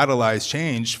think, catalyze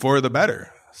change for the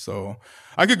better. So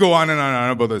I could go on and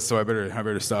on about this, so I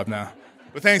better stop now.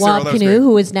 But thanks, Earl. Waub Canoe,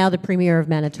 who is now the Premier of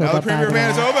Manitoba. Now the Premier of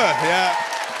Manitoba, yeah.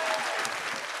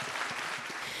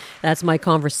 That's my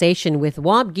conversation with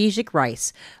Waubgeshig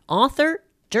Rice, author,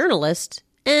 journalist,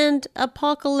 and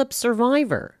apocalypse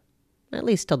survivor. At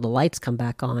least till the lights come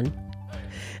back on.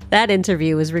 That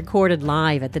interview was recorded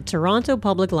live at the Toronto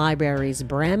Public Library's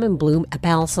Bram and Bluma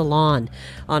Appel Salon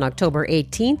on October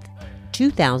 18th,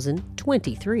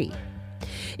 2023.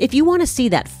 If you want to see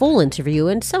that full interview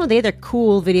and some of the other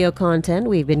cool video content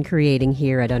we've been creating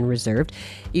here at Unreserved,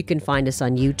 you can find us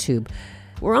on YouTube.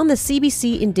 We're on the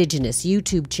CBC Indigenous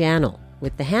YouTube channel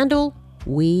with the handle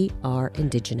We Are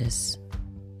Indigenous.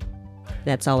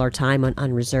 That's all our time on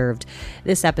Unreserved.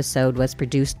 This episode was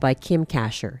produced by Kim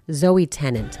Kasher, Zoe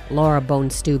Tennant, Laura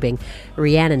Bone-Stubing,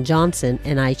 Rhiannon Johnson,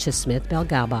 and Aisha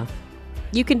Smith-Belgaba.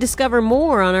 You can discover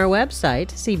more on our website,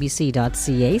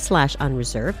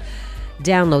 cbc.ca/unreserved.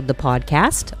 Download the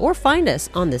podcast or find us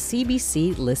on the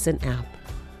CBC Listen app.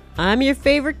 I'm your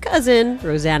favorite cousin,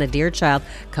 Rosanna Deerchild,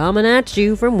 coming at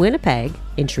you from Winnipeg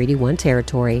in Treaty 1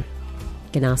 territory.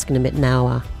 Ganaskanamit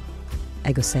Nawa.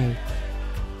 Ego say.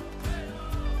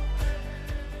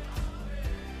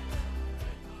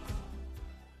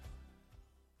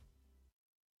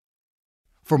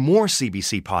 For more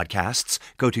CBC podcasts,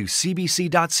 go to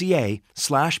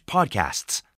cbc.ca/podcasts.